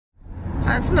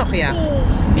Hansını oxuyaq?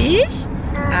 5.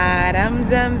 Aram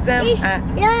zam zam.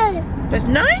 Bəs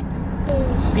nə?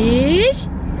 5.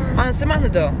 Hansı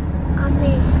mahnıdır o?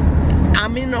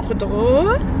 Amin'in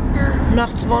oxuduğu?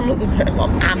 Naxçıvanlıdır.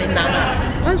 Amin nana.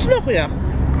 Hansını oxuyaq?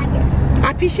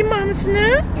 Apişin mahnısını?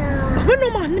 Bax, mən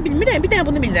o mahnını bilmirəm. Bir dənə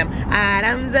bunu bilirəm.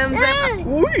 Aram zam zam.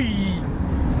 Uy.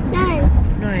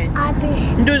 Nə?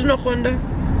 İndi özünü oxu onda.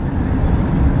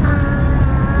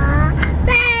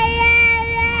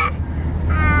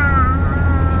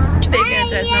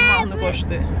 İçərisinə mahnı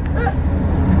qoşdu.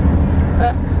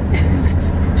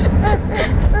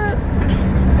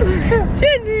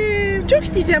 Sənim, çox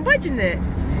istəyəcəm bacını.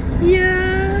 Ya.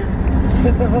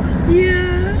 Ya.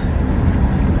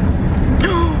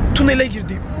 Tunelə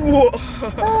girdik.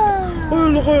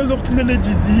 Ayılıq, tunelə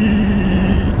girdik.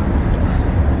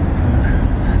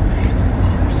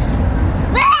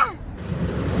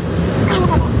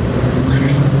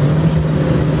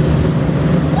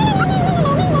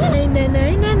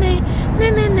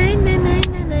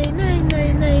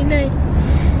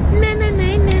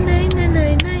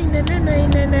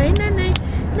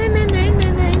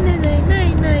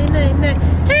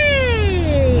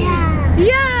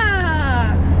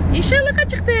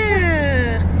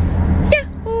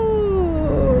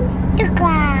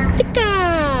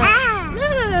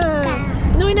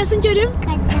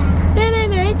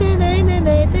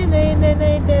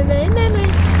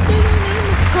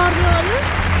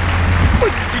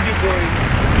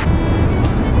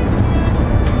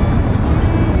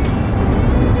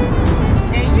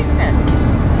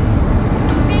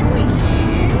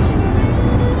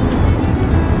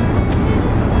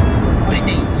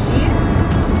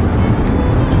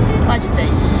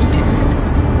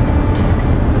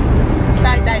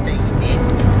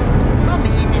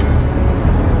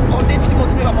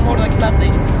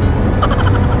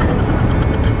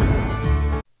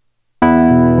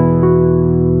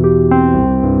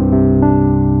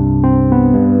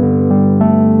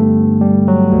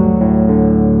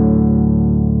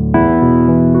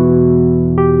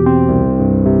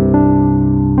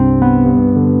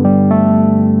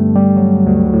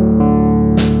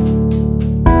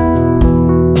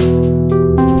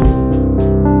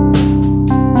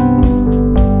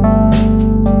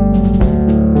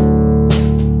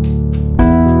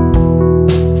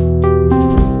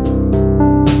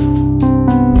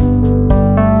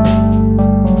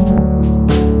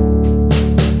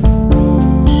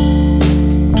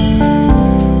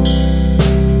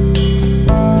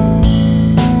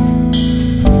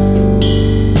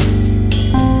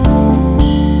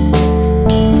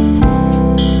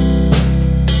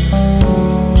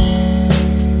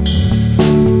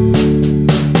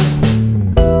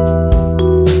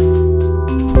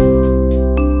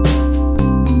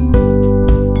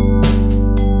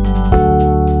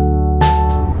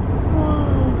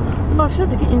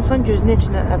 İnsan gözünü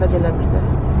içinə əvəz eləmirdi.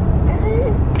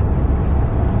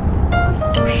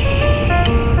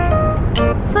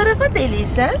 Zarafat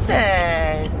eləyirsən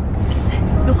sən?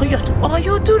 Yox, yatıb. Ay,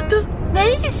 o durdu. Nə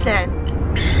yiyirsən?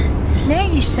 Nə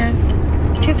yiyirsən?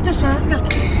 Köftəsən? Yat.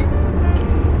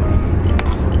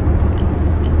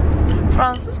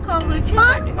 Fransız qaldı ki.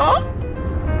 Oh!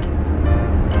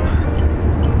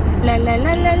 La la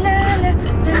la la la la la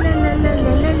la la la la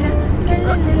la la la.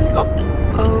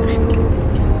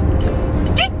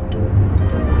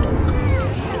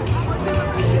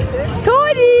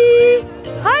 Tori!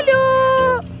 Alo!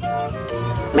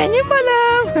 Benim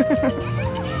balam!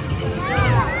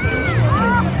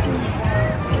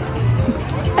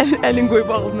 Elin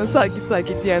koyup ağzına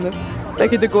sakit yanıp.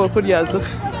 Belki de korkur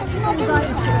yazık.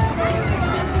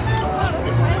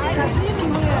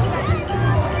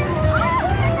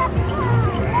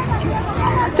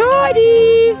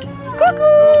 Tori!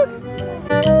 Kukuk!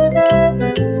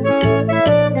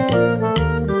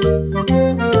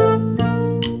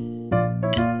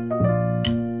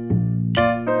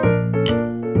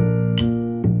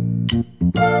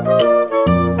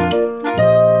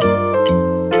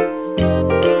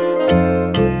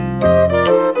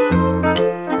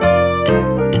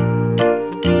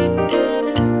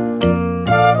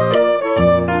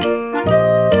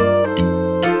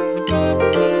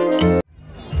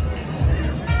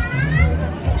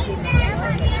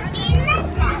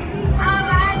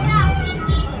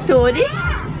 Tori?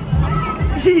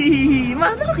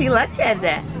 Mahnı oxuyurlar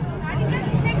içəridə.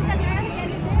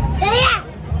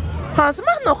 Hansı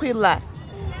mahnı oxuyurlar?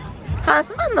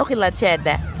 Hansı mahnı oxuyurlar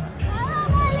içəridə?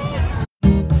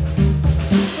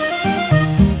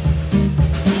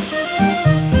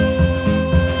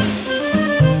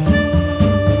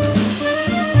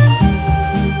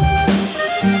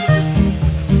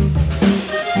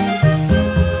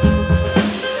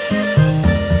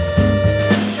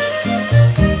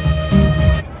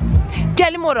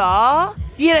 ora?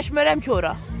 Yerləşmərəm ki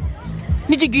ora.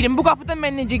 Necə girim? Bu qapıdan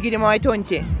mən necə girim ay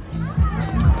Tonti?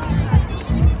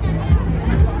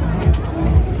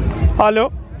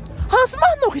 Alo? Hansı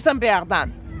mahnı oxuyursan bayaqdan?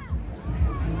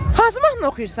 Hansı mahnı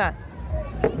oxuyursan?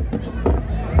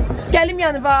 Gəlim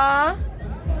Yanvar.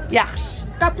 Yaxşı.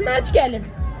 Qapını aç gəlim.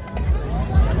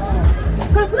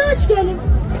 Qapını aç gəlim.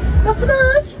 Qapını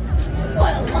aç.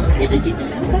 Ay Allah, necə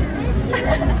gedirəm ben?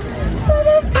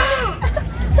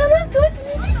 Salam Tonti,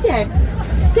 necəsən?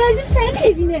 Gəldim sənin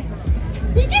evinə.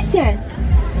 Necəsən?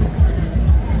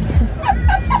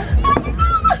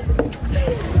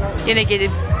 Yenə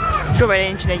gedib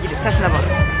göbələyin içinə girib, səsinə bax.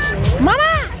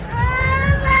 Mama!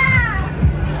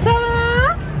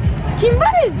 Salam! Kim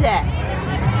var evdə?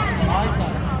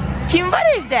 Kim var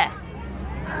evdə?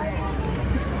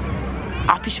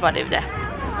 Apiş var evdə.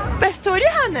 Bəs Tori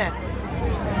hanı?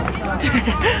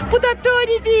 Bu da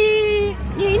Tori'dir.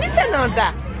 Neyinirsən orada?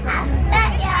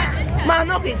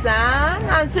 Mahnı oxuyursan?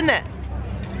 Hansını?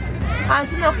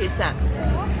 Hansını oxuyursan?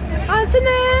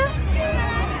 Hansını?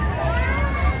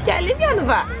 Gəlim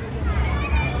yanıva.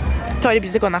 Tori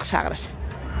bizi qonaq çağırır.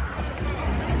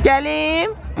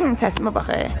 Gəlim. Səsimə bax.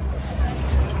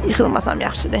 Yıxılmasam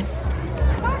yaxşıdır.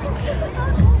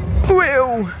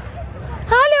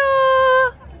 Halo.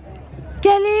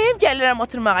 Gəlim, gəlirəm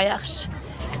oturmağa yaxşı.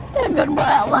 Demiyorum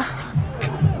buraya Allah.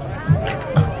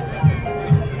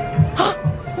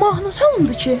 Mahnı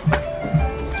salındı ki.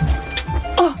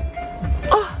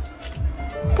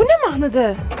 Bu ne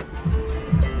mahnıdır?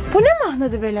 Bu ne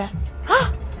mahnıdır belə?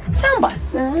 Sen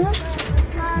bastın.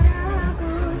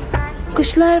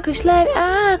 Kuşlar, kuşlar,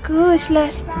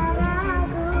 kuşlar.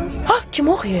 Kim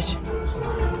oxuyur?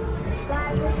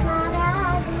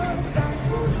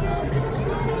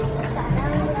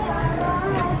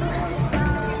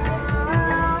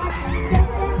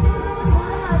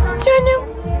 Canım.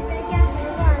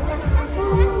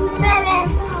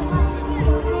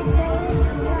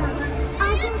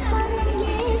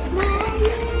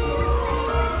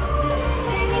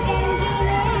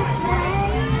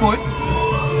 Koy.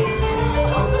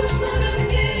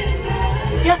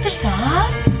 Yatırsan.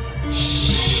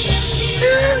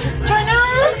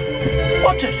 Canım.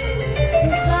 Otur.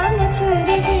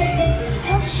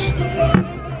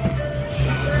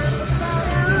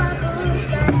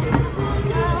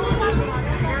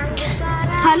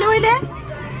 Halo öyle.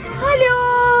 Halo.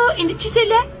 İndi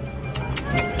çizele.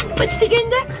 Başta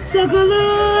gönder. Sağ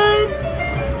olun.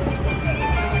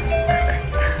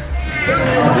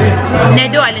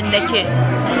 Neydi o elindeki?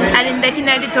 Elindeki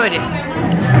neydi Tori?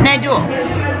 Neydi o?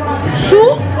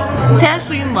 Su? Sen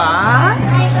suyun var.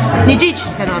 Nece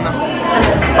içirsen onu?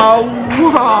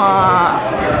 Allah!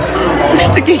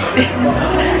 Uçtu gitti.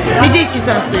 Nece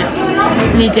içirsen suyu?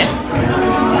 Nece?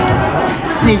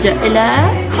 Nece? Elə?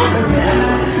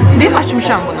 Bir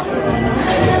açmışam bunu.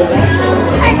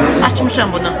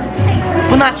 Açmışam bunu.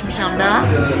 Bunu açmışam da.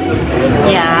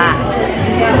 Ya.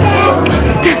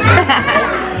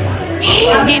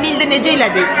 Yeni ildə necə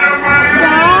elədik?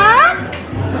 Ya.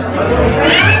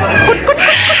 Kurt kurt kurt kurt.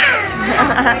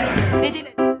 Necə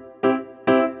elədik?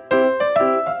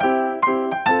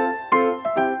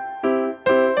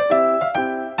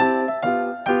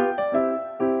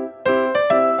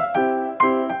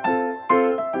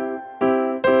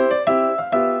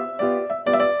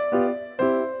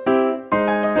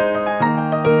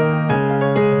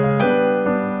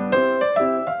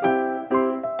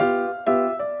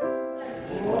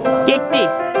 Getdik,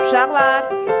 uşaqlar.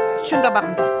 Üçün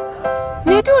qabağımıza.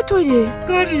 Nədir o Tori?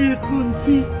 Qar yiyir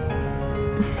Tonti.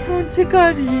 Tonti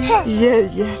qar yiyir. Yer,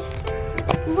 yer.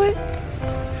 Vay.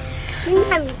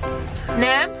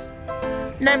 Nəm?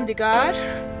 Nəmdir qar?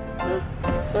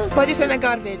 Bacı sənə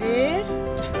qar verir.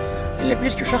 Elə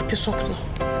bilir ki, uşaq pesokdur.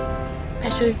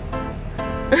 Pəsöy.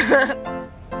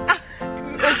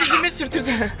 Özü kimir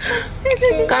sürtürsən.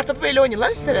 Qartopu elə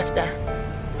oynayırlar üst tərəfdə.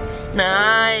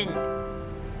 Nein.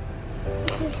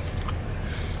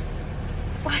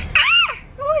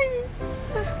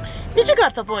 Necə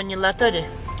qartopu oynayırlar Tori?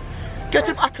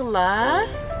 Götürüb atırlar.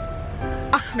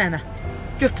 At mənə.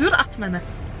 Götür, at mənə.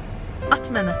 At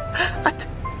mənə. At.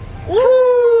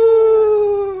 Uuu.